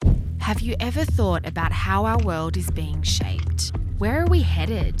Have you ever thought about how our world is being shaped? Where are we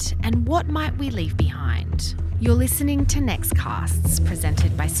headed, and what might we leave behind? You're listening to Nextcasts,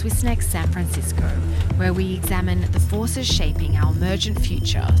 presented by swissnex San Francisco, where we examine the forces shaping our emergent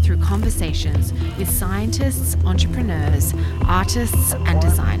future through conversations with scientists, entrepreneurs, artists, and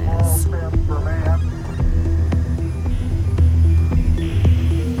designers.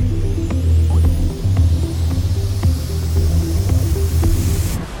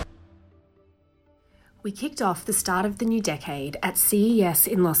 We kicked off the start of the new decade at CES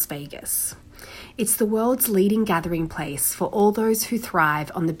in Las Vegas. It's the world's leading gathering place for all those who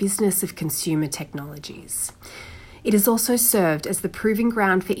thrive on the business of consumer technologies. It has also served as the proving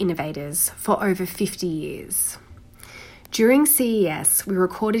ground for innovators for over 50 years. During CES, we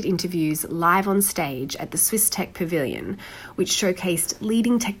recorded interviews live on stage at the Swiss Tech Pavilion, which showcased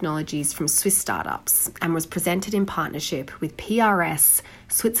leading technologies from Swiss startups and was presented in partnership with PRS,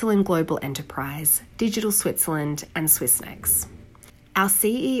 Switzerland Global Enterprise, Digital Switzerland, and swissnex. Our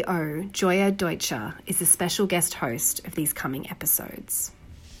CEO, Gioia Deucher, is a special guest host of these coming episodes.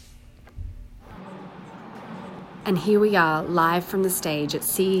 And here we are, live from the stage at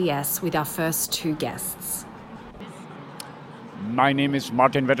CES with our first two guests. My name is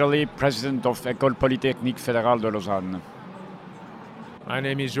Martin Vetterli, President of École Polytechnique Fédérale de Lausanne. My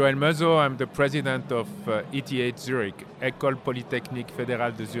name is Joel Mesot. I'm the President of ETH Zurich, École Polytechnique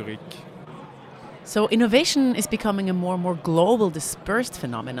Fédérale de Zurich. So innovation is becoming a more and more global, dispersed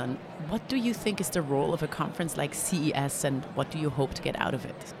phenomenon. What do you think is the role of a conference like CES, and what do you hope to get out of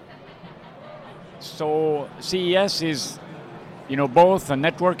it? So CES is, both a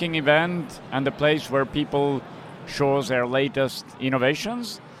networking event and a place where people shows their latest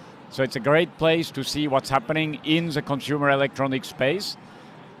innovations. So it's a great place to see what's happening in the consumer electronics space.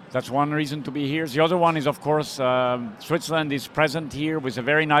 That's one reason to be here. The other one is, of course, Switzerland is present here with a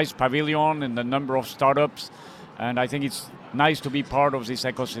very nice pavilion and a number of startups. And I think it's nice to be part of this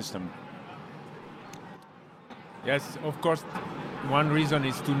ecosystem. Yes, of course, one reason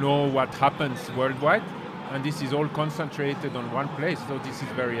is to know what happens worldwide. And this is all concentrated on one place, so this is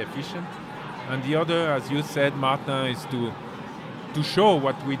very efficient. And the other, as you said, Martin, is to show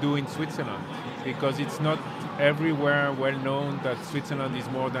what we do in Switzerland, because it's not everywhere well known that Switzerland is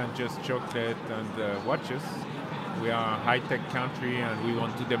more than just chocolate and watches. We are a high-tech country, and we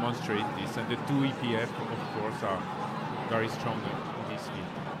want to demonstrate this. And the two EPF, of course, are very strong in this field.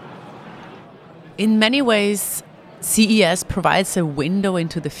 In many ways, CES provides a window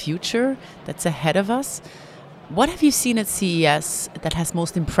into the future that's ahead of us. What have you seen at CES that has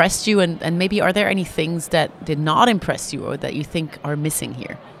most impressed you, and maybe are there any things that did not impress you or that you think are missing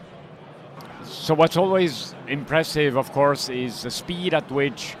here? So what's always impressive, of course, is the speed at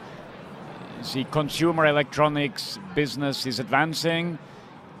which the consumer electronics business is advancing.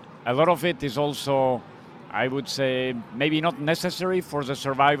 A lot of it is also, I would say, maybe not necessary for the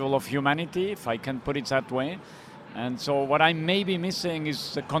survival of humanity, if I can put it that way. And so what I may be missing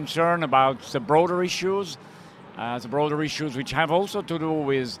is the concern about the broader issues, which have also to do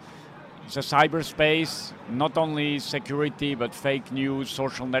with the cyberspace, not only security, but fake news,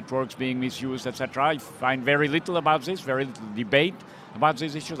 social networks being misused, etc. I find very little about this, very little debate about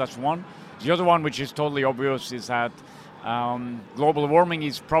these issues. That's one. The other one, which is totally obvious, is that global warming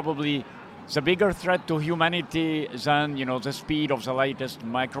is probably the bigger threat to humanity than the speed of the latest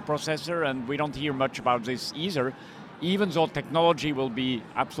microprocessor, and we don't hear much about this either, even though technology will be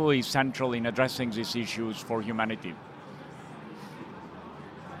absolutely central in addressing these issues for humanity.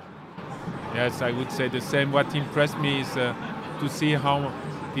 Yes, I would say the same. What impressed me is to see how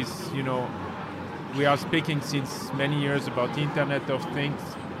this, we are speaking since many years about Internet of Things,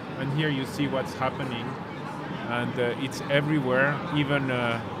 and here you see what's happening, and it's everywhere, even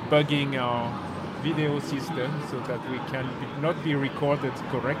bugging our video system so that we can not be recorded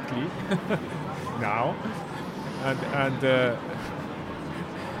correctly now.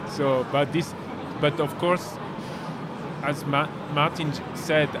 But of course, as Martin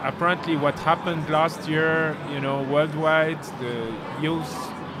said, apparently what happened last year, worldwide, the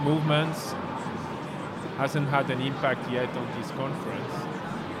youth movements hasn't had an impact yet on this conference.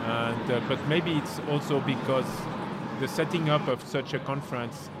 But maybe it's also because the setting up of such a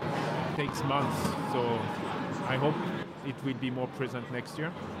conference takes months. So I hope it will be more present next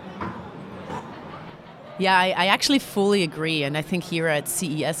year. Yeah, I actually fully agree. And I think here at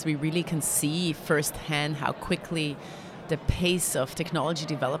CES, we really can see firsthand how quickly the pace of technology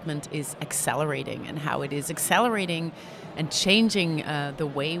development is accelerating, and how it is accelerating and changing the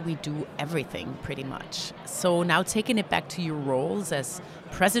way we do everything, pretty much. So now taking it back to your roles as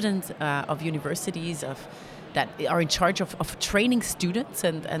president of universities, of that are in charge of training students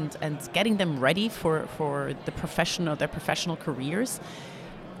and getting them ready for their professional careers.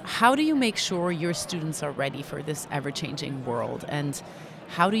 How do you make sure your students are ready for this ever-changing world? And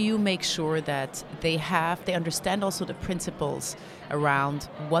how do you make sure that they understand also the principles around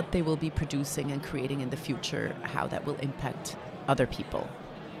what they will be producing and creating in the future, how that will impact other people?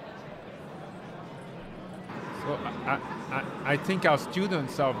 So I think our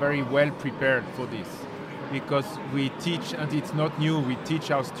students are very well prepared for this, because we teach, and it's not new, we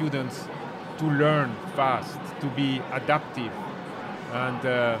teach our students to learn fast, to be adaptive. And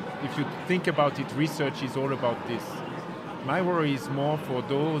if you think about it, research is all about this. My worry is more for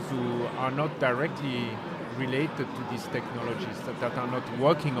those who are not directly related to these technologies, that are not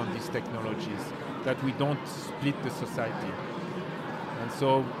working on these technologies, that we don't split the society. And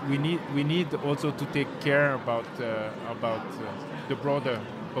so we need also to take care about the broader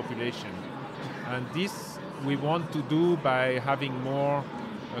population. And this we want to do by having more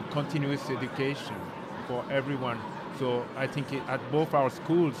continuous education for everyone. So I think at both our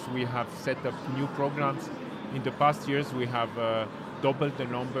schools we have set up new programs. In the past years we have doubled the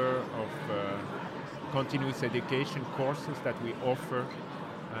number of continuous education courses that we offer,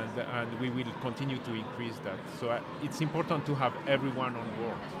 and we will continue to increase that. So it's important to have everyone on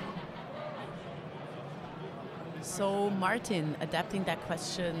board. So Martin, adapting that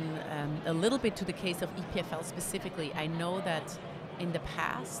question a little bit to the case of EPFL specifically, I know that in the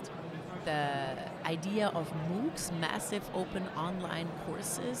past the idea of MOOCs, massive open online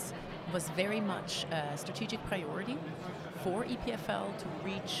courses, was very much a strategic priority for EPFL to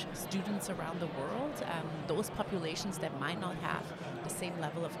reach students around the world, those populations that might not have the same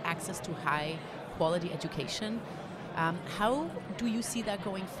level of access to high quality education. How do you see that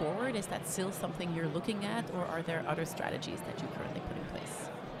going forward? Is that still something you're looking at, or are there other strategies that you currently put in place?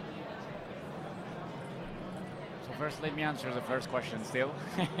 So first, let me answer the first question still.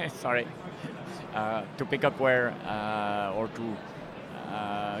 Sorry. To pick up where, or to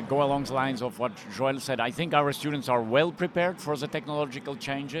go along the lines of what Joel said, I think our students are well prepared for the technological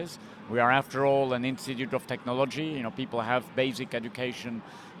changes. We are, after all, an institute of technology. You know, people have basic education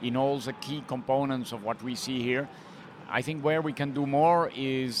in all the key components of what we see here. I think where we can do more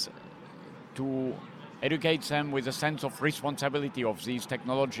is to educate them with a sense of responsibility of these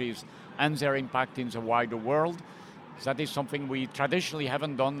technologies and their impact in the wider world. That is something we traditionally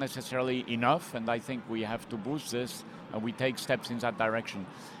haven't done necessarily enough, and I think we have to boost this, and we take steps in that direction.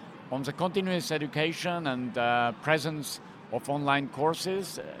 On the continuous education and presence of online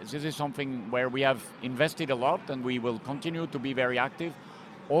courses, this is something where we have invested a lot, and we will continue to be very active.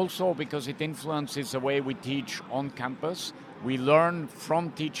 Also because it influences the way we teach on campus. We learn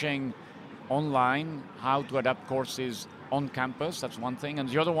from teaching online how to adapt courses on campus, that's one thing. And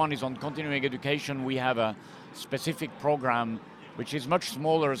the other one is on continuing education. We have a specific program which is much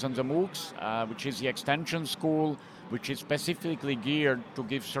smaller than the MOOCs, which is the Extension School, which is specifically geared to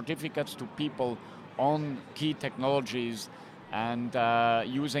give certificates to people on key technologies and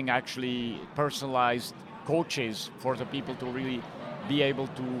using actually personalized coaches for the people to really be able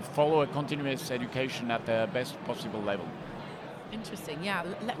to follow a continuous education at the best possible level. Interesting, yeah.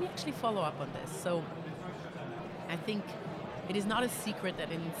 Let me actually follow up on this. So I think it is not a secret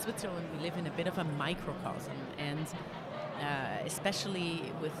that in Switzerland we live in a bit of a microcosm, and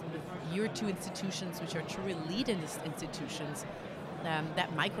especially with your two institutions, which are true elite institutions,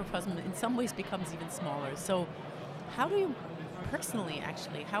 that microcosm in some ways becomes even smaller. So how do you personally,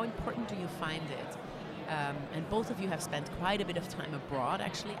 actually, how important do you find it? And both of you have spent quite a bit of time abroad,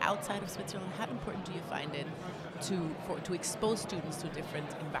 actually, outside of Switzerland. How important do you find it to expose students to different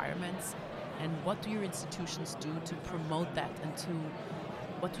environments? And what do your institutions do to promote that? And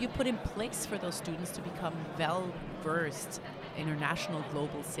what do you put in place for those students to become well-versed international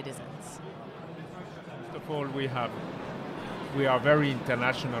global citizens? First of all, we are very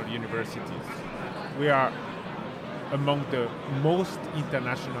international universities. We are among the most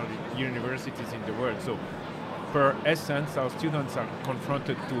international universities in the world. So per essence, our students are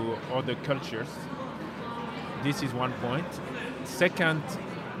confronted to other cultures. This is one point. Second,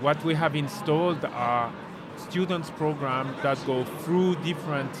 what we have installed are students programs that go through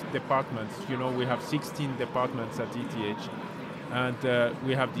different departments. You know, we have 16 departments at ETH, and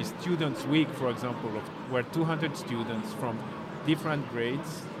we have the Students' Week, for example, where 200 students from different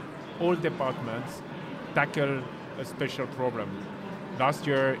grades, all departments, tackle a special problem. Last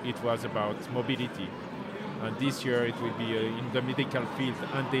year it was about mobility, and this year it will be in the medical field,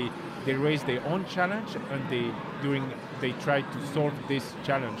 and they raise their own challenge, and they try to solve this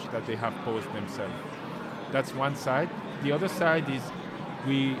challenge that they have posed themselves. That's one side. The other side is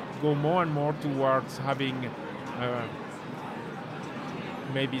we go more and more towards having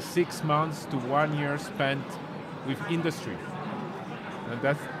maybe 6 months to 1 year spent with industry. And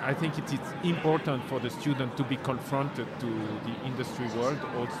that's, I think it is important for the student to be confronted to the industry world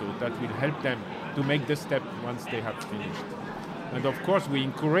also. That will help them to make the step once they have finished. And of course, we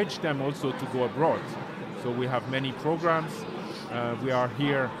encourage them also to go abroad. So we have many programs. We are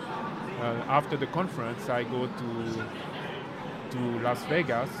here after the conference. I go to Las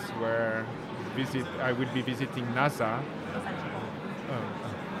Vegas, where I will be visiting NASA,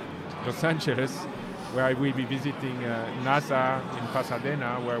 Los Angeles, where I will be visiting NASA in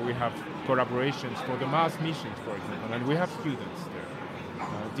Pasadena, where we have collaborations for the Mars missions, for example, and we have students there.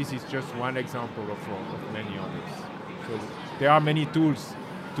 This is just one example of many others. So there are many tools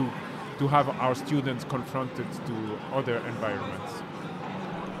to have our students confronted to other environments.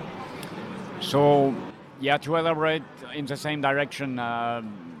 So, yeah, to elaborate in the same direction,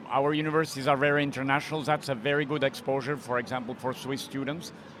 our universities are very international. That's a very good exposure, for example, for Swiss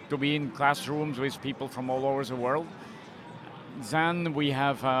students, to be in classrooms with people from all over the world. Then we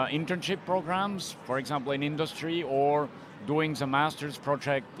have internship programs, for example, in industry, or doing the master's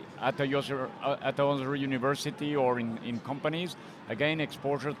project at another university or in companies. Again,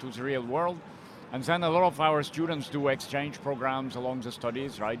 exposure to the real world. And then a lot of our students do exchange programs along the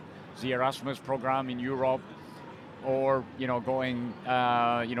studies, right? The Erasmus program in Europe, or going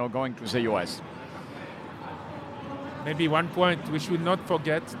to the US. Maybe one point we should not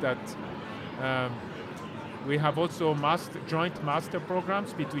forget that we have also joint master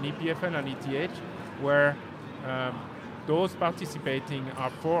programs between EPFL and ETH, where those participating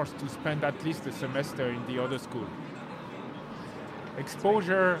are forced to spend at least a semester in the other school.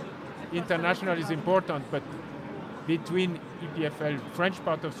 Exposure international is important, but between EPFL, French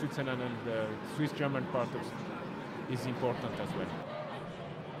part of Switzerland, and the Swiss-German part is important as well.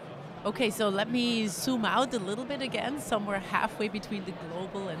 Okay, so let me zoom out a little bit again, somewhere halfway between the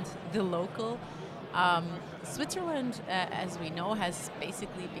global and the local. Switzerland, as we know, has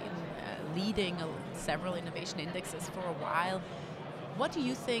basically been leading several innovation indexes for a while. What do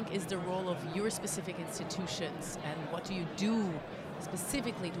you think is the role of your specific institutions, and what do you do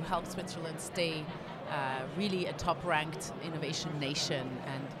specifically to help Switzerland stay really a top-ranked innovation nation,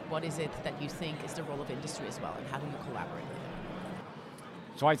 and what is it that you think is the role of industry as well, and how do you collaborate with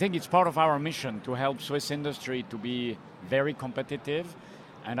it? So I think it's part of our mission to help Swiss industry to be very competitive,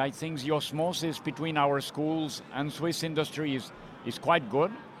 and I think the osmosis between our schools and Swiss industry is quite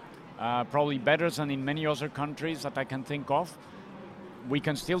good, probably better than in many other countries that I can think of. We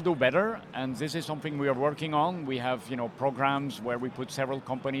can still do better, and this is something we are working on. We have programs where we put several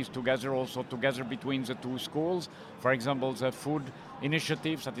companies together, also together between the two schools. For example, the food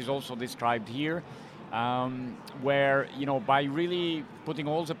initiatives that is also described here, where by really putting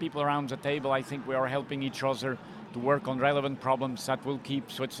all the people around the table, I think we are helping each other to work on relevant problems that will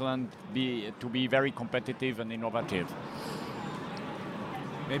keep Switzerland to be very competitive and innovative.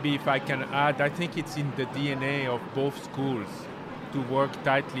 Maybe if I can add, I think it's in the DNA of both schools to work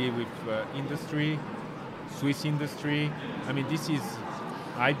tightly with industry, Swiss industry. I mean, this is,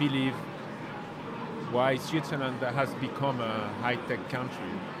 I believe, why Switzerland has become a high-tech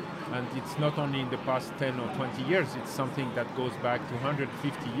country. And it's not only in the past 10 or 20 years, it's something that goes back to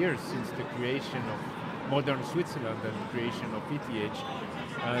 150 years since the creation of modern Switzerland and the creation of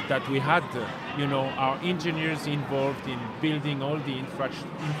ETH, that we had our engineers involved in building all the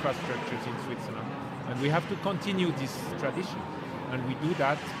infrastructures in Switzerland. And we have to continue this tradition. And we do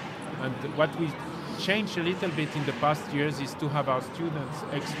that. And what we changed a little bit in the past years is to have our students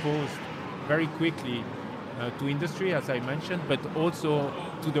exposed very quickly to industry, as I mentioned, but also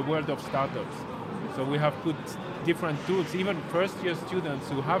to the world of startups. So we have put different tools. Even first-year students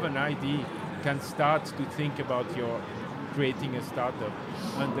who have an idea can start to think about creating a startup.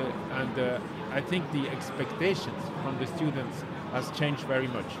 And I think the expectations from the students has changed very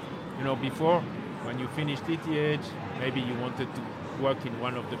much. Before, when you finished ETH, maybe you wanted to work in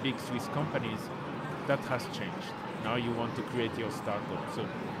one of the big Swiss companies. That has changed. Now you want to create your startup. So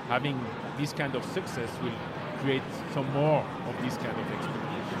having this kind of success will create some more of these kind of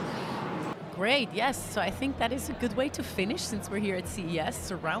expectations. Great, yes. So I think that is a good way to finish, since we're here at CES,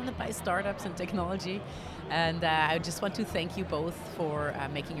 surrounded by startups and technology. And I just want to thank you both for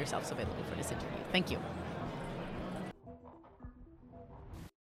making yourselves available for this interview. Thank you.